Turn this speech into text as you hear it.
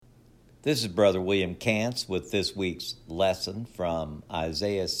This is Brother William Kantz with this week's lesson from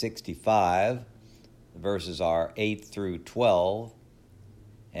Isaiah 65. The verses are 8 through 12,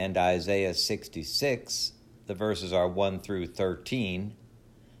 and Isaiah 66. The verses are 1 through 13.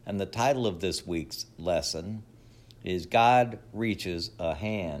 And the title of this week's lesson is God Reaches a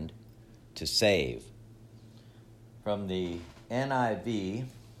Hand to Save. From the NIV,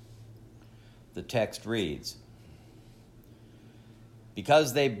 the text reads,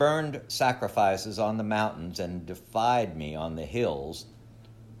 "Because they burned sacrifices on the mountains and defied me on the hills,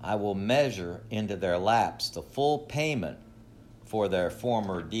 I will measure into their laps the full payment for their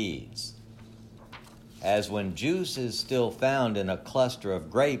former deeds. As when juice is still found in a cluster of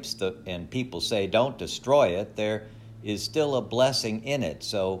grapes and people say, 'Don't destroy it,' there is still a blessing in it.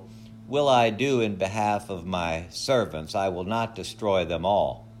 So will I do in behalf of my servants. I will not destroy them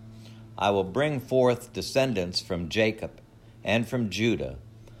all. I will bring forth descendants from Jacob and from Judah,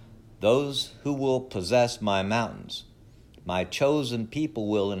 those who will possess my mountains. My chosen people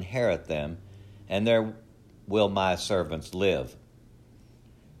will inherit them, and there will my servants live.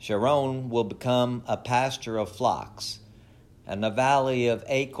 Sharon will become a pasture of flocks, and the valley of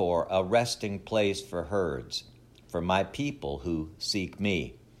Achor a resting place for herds, for my people who seek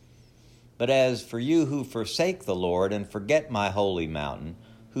me. But as for you who forsake the Lord and forget my holy mountain,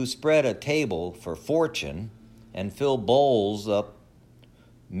 who spread a table for fortune, and fill bowls up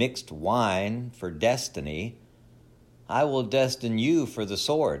mixed wine for destiny, I will destine you for the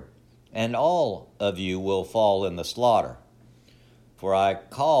sword, and all of you will fall in the slaughter. For I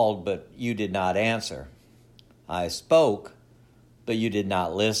called, but you did not answer. I spoke, but you did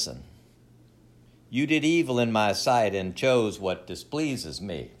not listen. You did evil in my sight and chose what displeases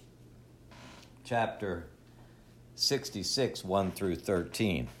me." Chapter 66, 1 through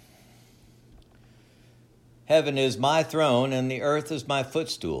 13. "Heaven is my throne, and the earth is my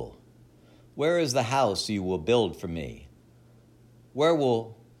footstool. Where is the house you will build for me? Where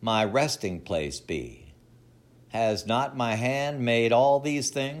will my resting place be? Has not my hand made all these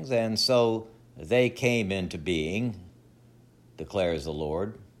things, and so they came into being, declares the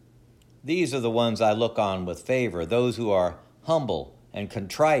Lord. These are the ones I look on with favor, those who are humble and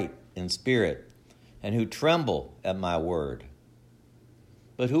contrite in spirit, and who tremble at my word.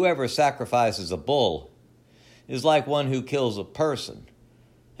 But whoever sacrifices a bull is like one who kills a person,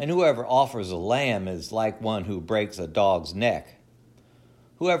 and whoever offers a lamb is like one who breaks a dog's neck.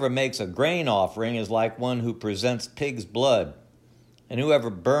 Whoever makes a grain offering is like one who presents pig's blood, and whoever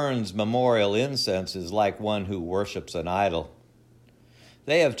burns memorial incense is like one who worships an idol.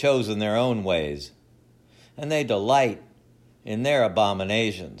 They have chosen their own ways, and they delight in their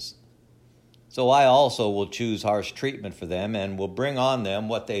abominations. So I also will choose harsh treatment for them and will bring on them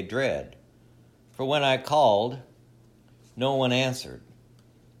what they dread. For when I called, no one answered.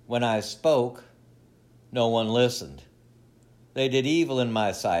 When I spoke, no one listened. They did evil in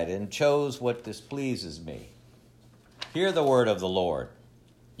my sight and chose what displeases me. Hear the word of the Lord,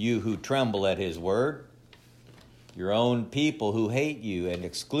 you who tremble at his word. Your own people who hate you and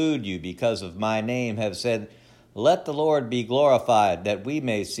exclude you because of my name have said, 'Let the Lord be glorified, that we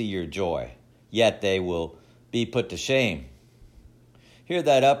may see your joy.' Yet they will be put to shame. Hear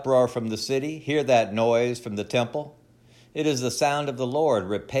that uproar from the city. Hear that noise from the temple. It is the sound of the Lord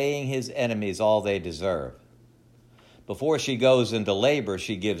repaying his enemies all they deserve. Before she goes into labor,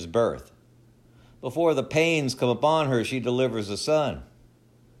 she gives birth. Before the pains come upon her, she delivers a son.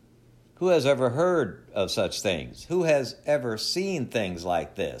 Who has ever heard of such things? Who has ever seen things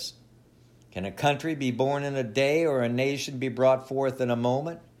like this? Can a country be born in a day, or a nation be brought forth in a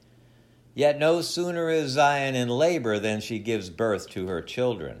moment? Yet no sooner is Zion in labor than she gives birth to her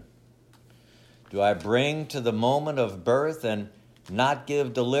children. Do I bring to the moment of birth and not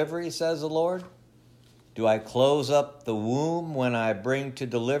give delivery, says the Lord? Do I close up the womb when I bring to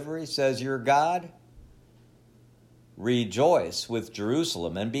delivery, says your God? Rejoice with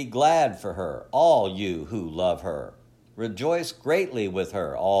Jerusalem and be glad for her, all you who love her. Rejoice greatly with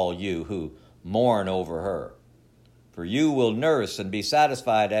her, all you who mourn over her. For you will nurse and be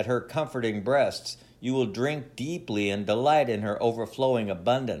satisfied at her comforting breasts. You will drink deeply and delight in her overflowing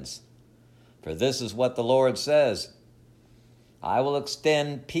abundance. For this is what the Lord says, I will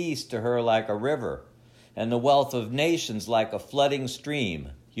extend peace to her like a river, and the wealth of nations like a flooding stream.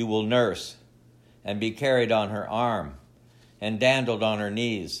 You will nurse and be carried on her arm and dandled on her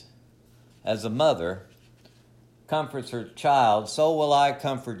knees. As a mother comforts her child, so will I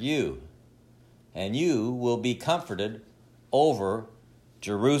comfort you, and you will be comforted over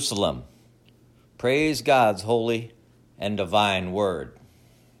Jerusalem. Praise God's holy and divine word.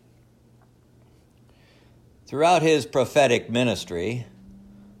 Throughout his prophetic ministry,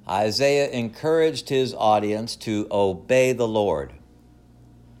 Isaiah encouraged his audience to obey the Lord.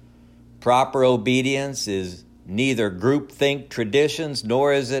 Proper obedience is neither groupthink traditions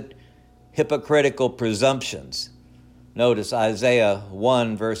nor is it hypocritical presumptions. Notice Isaiah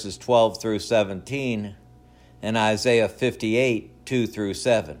 1 verses 12 through 17 and Isaiah 58 2 through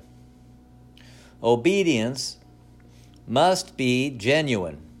 7. Obedience must be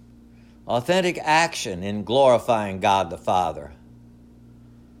genuine, authentic action in glorifying God the Father.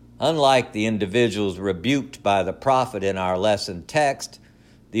 Unlike the individuals rebuked by the prophet in our lesson text,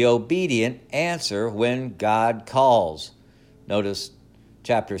 the obedient answer when God calls. Notice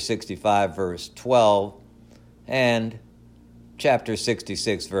chapter 65, verse 12, and chapter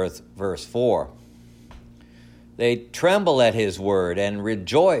 66, verse 4. They tremble at his word and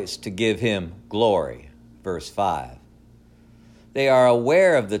rejoice to give him glory, verse 5. They are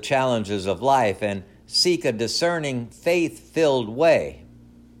aware of the challenges of life and seek a discerning, faith-filled way.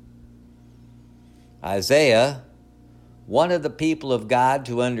 Isaiah wanted the people of God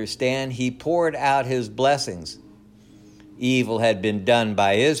to understand he poured out his blessings. Evil had been done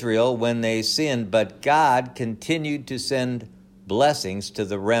by Israel when they sinned, but God continued to send blessings to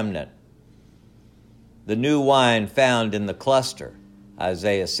the remnant. The new wine found in the cluster,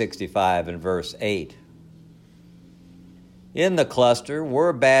 Isaiah 65 and verse 8. In the cluster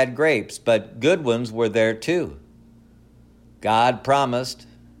were bad grapes, but good ones were there too. God promised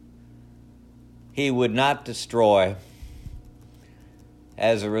he would not destroy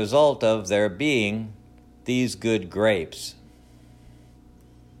as a result of there being these good grapes.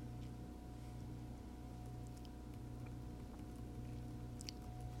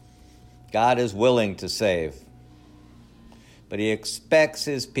 God is willing to save, but he expects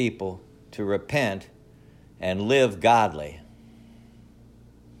his people to repent and live godly.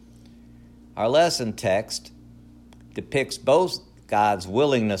 Our lesson text depicts both God's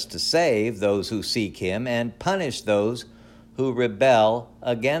willingness to save those who seek him and punish those who rebel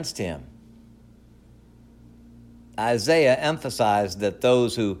against him. Isaiah emphasized that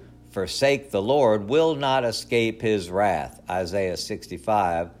those who forsake the Lord will not escape his wrath, Isaiah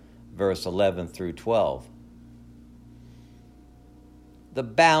 65, verse 11 through 12. The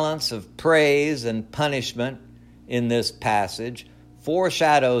balance of praise and punishment in this passage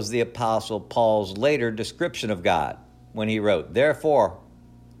foreshadows the Apostle Paul's later description of God when he wrote, "Therefore,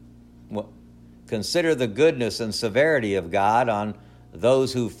 consider the goodness and severity of God on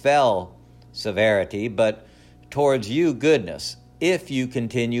those who fell severity, but towards you goodness, if you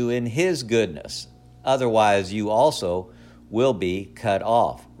continue in his goodness. Otherwise you also will be cut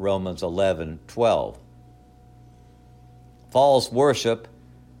off." Romans 11:12. False worship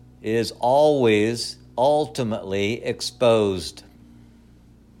is always ultimately exposed.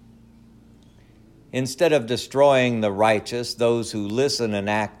 Instead of destroying the righteous, those who listen and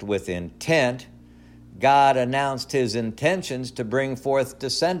act with intent, God announced his intentions to bring forth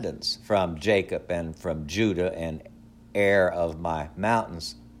descendants from Jacob and from Judah, and heir of my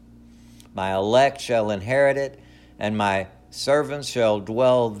mountains. My elect shall inherit it, and my servants shall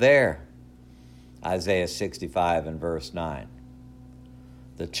dwell there. Isaiah 65 and verse 9.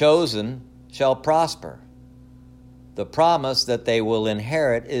 The chosen shall prosper. The promise that they will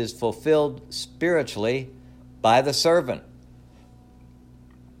inherit is fulfilled spiritually by the servant.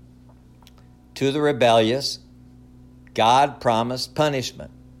 To the rebellious, God promised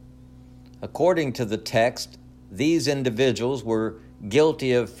punishment. According to the text, these individuals were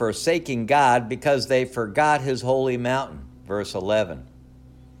guilty of forsaking God because they forgot his holy mountain, verse 11.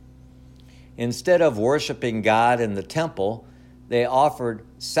 Instead of worshiping God in the temple, they offered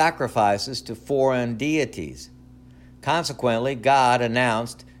sacrifices to foreign deities. Consequently, God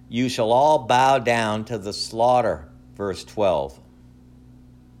announced, "You shall all bow down to the slaughter," verse 12.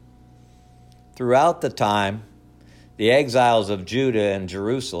 Throughout the time, the exiles of Judah and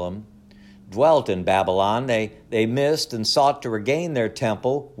Jerusalem dwelt in Babylon. They missed and sought to regain their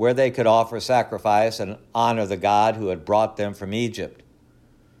temple where they could offer sacrifice and honor the God who had brought them from Egypt.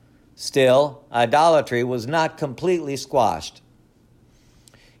 Still, idolatry was not completely squashed.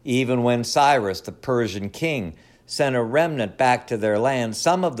 Even when Cyrus, the Persian king, sent a remnant back to their land,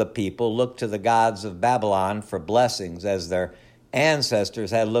 some of the people looked to the gods of Babylon for blessings, as their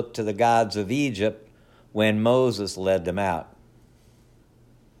ancestors had looked to the gods of Egypt when Moses led them out.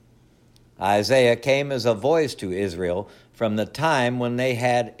 Isaiah came as a voice to Israel from the time when they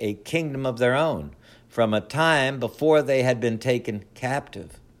had a kingdom of their own, from a time before they had been taken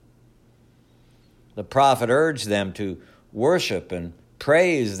captive. The prophet urged them to worship and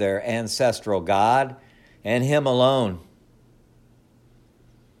praise their ancestral God and him alone.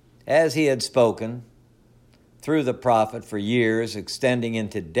 As he had spoken, through the prophet for years, extending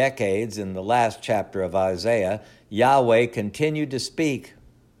into decades. In the last chapter of Isaiah, Yahweh continued to speak.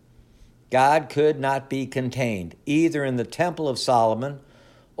 God could not be contained, either in the temple of Solomon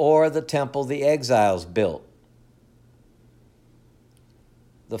or the temple the exiles built.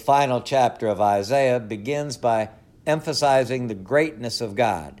 The final chapter of Isaiah begins by emphasizing the greatness of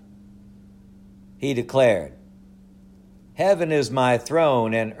God. He declared, "Heaven is my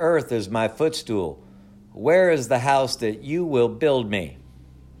throne and earth is my footstool. Where is the house that you will build me?"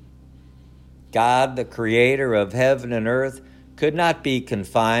 God, the creator of heaven and earth, could not be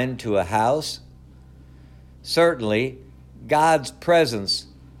confined to a house. Certainly, God's presence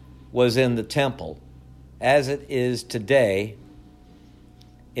was in the temple, as it is today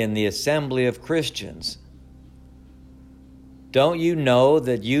in the assembly of Christians. Don't you know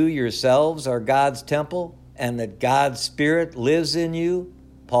that you yourselves are God's temple and that God's Spirit lives in you?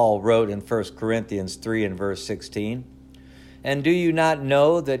 Paul wrote in 1 Corinthians 3 and verse 16. And do you not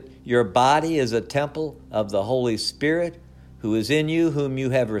know that your body is a temple of the Holy Spirit who is in you, whom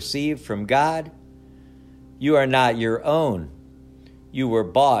you have received from God? You are not your own. You were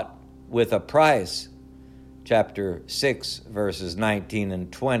bought with a price. Chapter 6, verses 19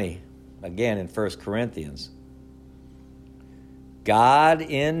 and 20, again in 1 Corinthians. God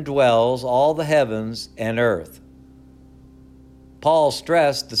indwells all the heavens and earth. Paul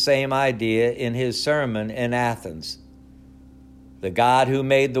stressed the same idea in his sermon in Athens. The God who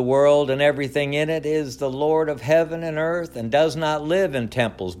made the world and everything in it is the Lord of heaven and earth and does not live in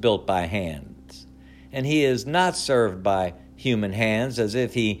temples built by hands. And he is not served by human hands as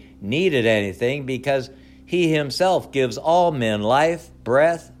if he needed anything, because he himself gives all men life,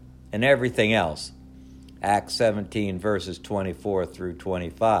 breath, and everything else. Acts 17, verses 24 through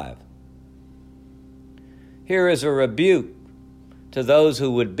 25. Here is a rebuke to those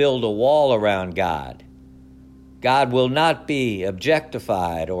who would build a wall around God. God will not be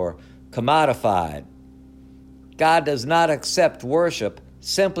objectified or commodified. God does not accept worship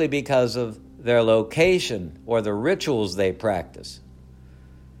simply because of their location or the rituals they practice.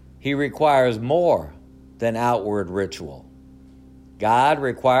 He requires more than outward ritual. God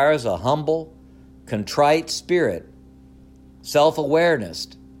requires a humble, contrite spirit, self-awareness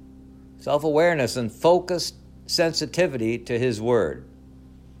and focused sensitivity to His Word.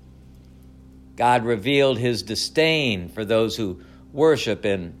 God revealed His disdain for those who worship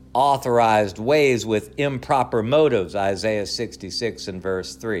in authorized ways with improper motives, Isaiah 66 and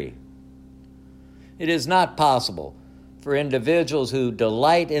verse 3. It is not possible for individuals who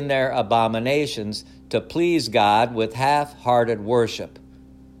delight in their abominations to please God with half-hearted worship.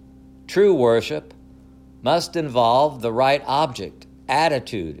 True worship must involve the right object,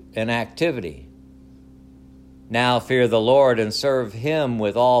 attitude, and activity. Now fear the Lord and serve Him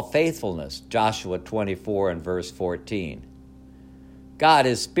with all faithfulness, Joshua 24 and verse 14. God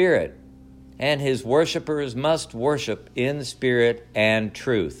is spirit, and His worshipers must worship in spirit and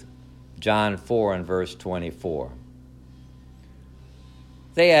truth, John 4 and verse 24.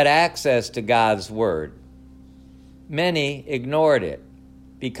 They had access to God's Word. Many ignored it.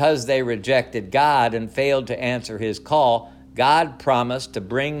 Because they rejected God and failed to answer His call, God promised to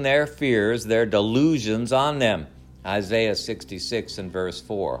bring their fears, their delusions on them, Isaiah 66 and verse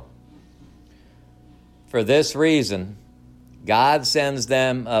 4. For this reason, God sends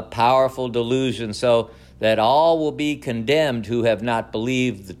them a powerful delusion so that all will be condemned who have not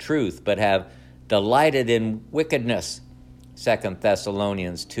believed the truth, but have delighted in wickedness, 2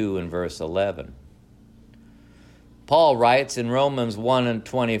 Thessalonians 2 and verse 11. Paul writes in Romans 1 and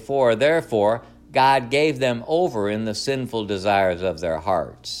 24, therefore, God gave them over in the sinful desires of their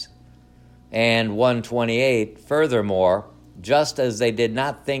hearts. And 1:28, furthermore, just as they did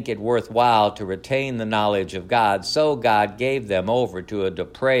not think it worthwhile to retain the knowledge of God, so God gave them over to a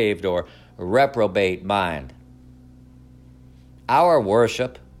depraved or reprobate mind. Our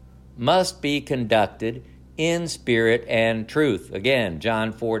worship must be conducted in spirit and truth. Again,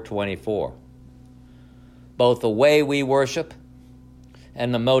 John 4:24. Both the way we worship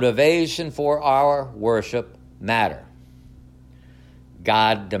and the motivation for our worship matter.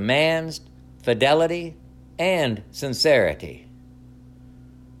 God demands fidelity and sincerity.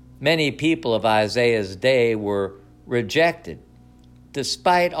 Many people of Isaiah's day were rejected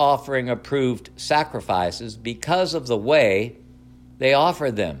despite offering approved sacrifices because of the way they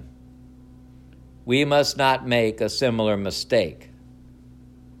offered them. We must not make a similar mistake.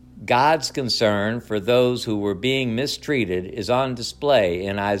 God's concern for those who were being mistreated is on display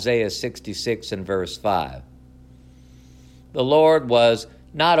in Isaiah 66 and verse 5. The Lord was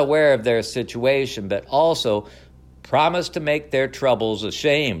not aware of their situation, but also promised to make their troubles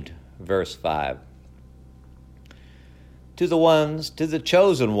ashamed, verse 5. To the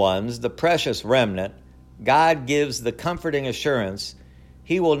chosen ones, the precious remnant, God gives the comforting assurance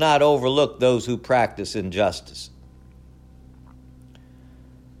He will not overlook those who practice injustice.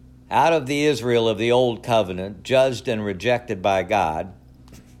 Out of the Israel of the Old Covenant, judged and rejected by God,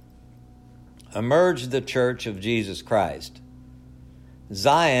 emerged the Church of Jesus Christ.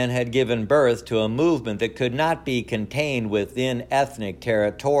 Zion had given birth to a movement that could not be contained within ethnic,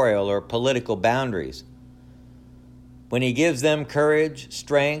 territorial, or political boundaries. When He gives them courage,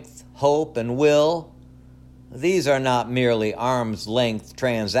 strength, hope, and will, these are not merely arm's-length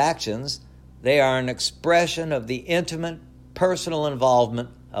transactions. They are an expression of the intimate, personal involvement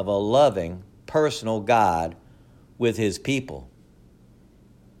of a loving, personal God with His people.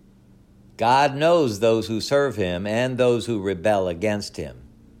 God knows those who serve Him and those who rebel against Him.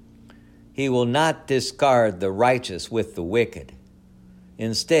 He will not discard the righteous with the wicked.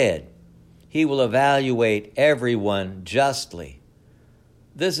 Instead, He will evaluate everyone justly.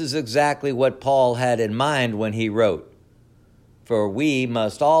 This is exactly what Paul had in mind when he wrote, "For we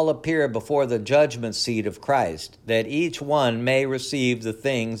must all appear before the judgment seat of Christ, that each one may receive the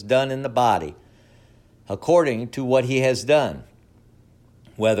things done in the body, according to what he has done,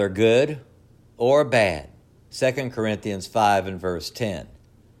 whether good or bad." 2 Corinthians 5 and verse 10.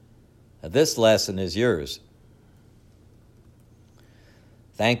 This lesson is yours.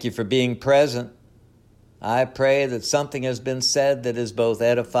 Thank you for being present. I pray that something has been said that is both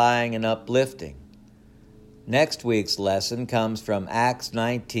edifying and uplifting. Next week's lesson comes from Acts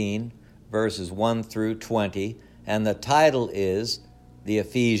 19, verses 1 through 20, and the title is The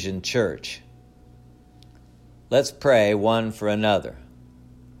Ephesian Church. Let's pray one for another.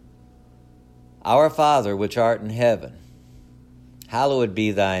 Our Father, which art in heaven, hallowed be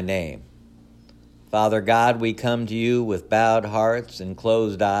thy name. Father God, we come to you with bowed hearts and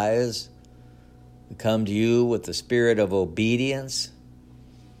closed eyes. We come to you with the spirit of obedience,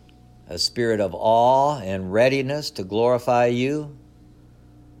 a spirit of awe and readiness to glorify you,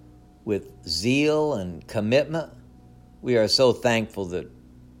 with zeal and commitment. We are so thankful that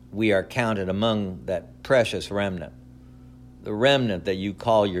we are counted among that precious remnant, the remnant that you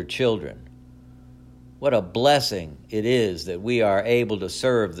call your children. What a blessing it is that we are able to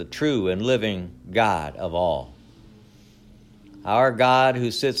serve the true and living God of all. Our God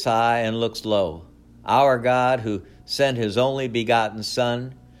who sits high and looks low. Our God who sent His only begotten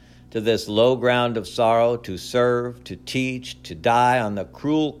Son to this low ground of sorrow to serve, to teach, to die on the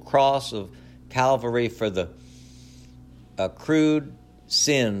cruel cross of Calvary for the accrued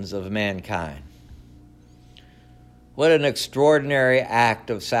sins of mankind. What an extraordinary act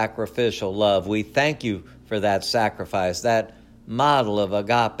of sacrificial love. We thank you for that sacrifice, that model of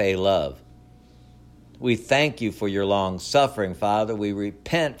agape love. We thank you for your long suffering, Father. We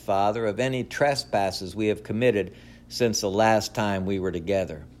repent, Father, of any trespasses we have committed since the last time we were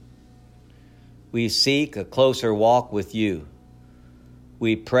together. We seek a closer walk with you.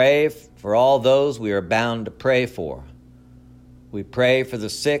 We pray for all those we are bound to pray for. We pray for the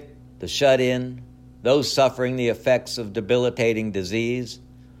sick, the shut-in, those suffering the effects of debilitating disease.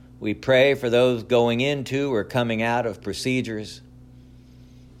 We pray for those going into or coming out of procedures.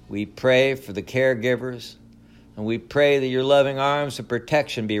 We pray for the caregivers, and we pray that your loving arms of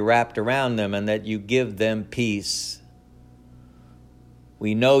protection be wrapped around them and that you give them peace.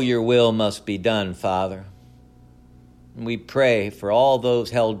 We know your will must be done, Father. And we pray for all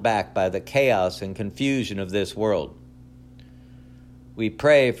those held back by the chaos and confusion of this world. We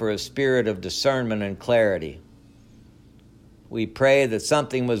pray for a spirit of discernment and clarity. We pray that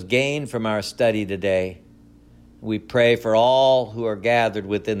something was gained from our study today. We pray for all who are gathered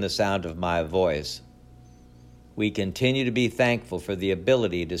within the sound of my voice. We continue to be thankful for the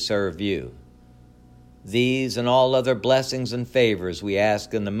ability to serve you. These and all other blessings and favors we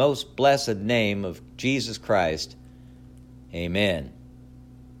ask in the most blessed name of Jesus Christ. Amen.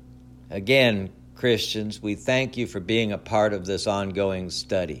 Again, Christians, we thank you for being a part of this ongoing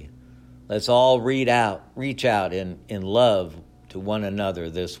study. Let's all reach out in love to one another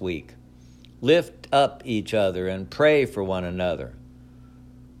this week. Lift up each other and pray for one another.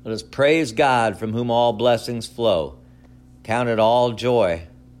 Let us praise God from whom all blessings flow. Count it all joy.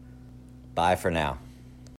 Bye for now.